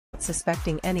without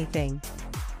suspecting anything.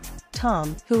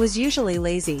 Tom, who was usually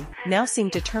lazy, now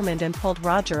seemed determined and pulled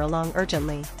Roger along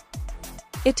urgently.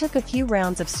 It took a few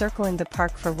rounds of circling the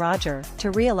park for Roger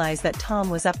to realize that Tom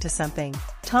was up to something.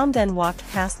 Tom then walked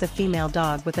past the female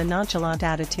dog with a nonchalant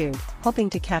attitude, hoping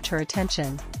to catch her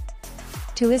attention.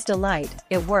 To his delight,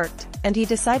 it worked, and he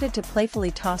decided to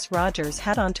playfully toss Roger's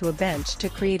hat onto a bench to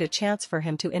create a chance for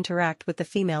him to interact with the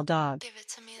female dog.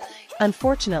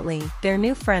 Unfortunately, their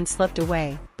new friend slipped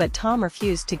away, but Tom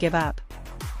refused to give up.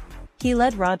 He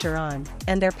led Roger on,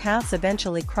 and their paths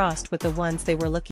eventually crossed with the ones they were looking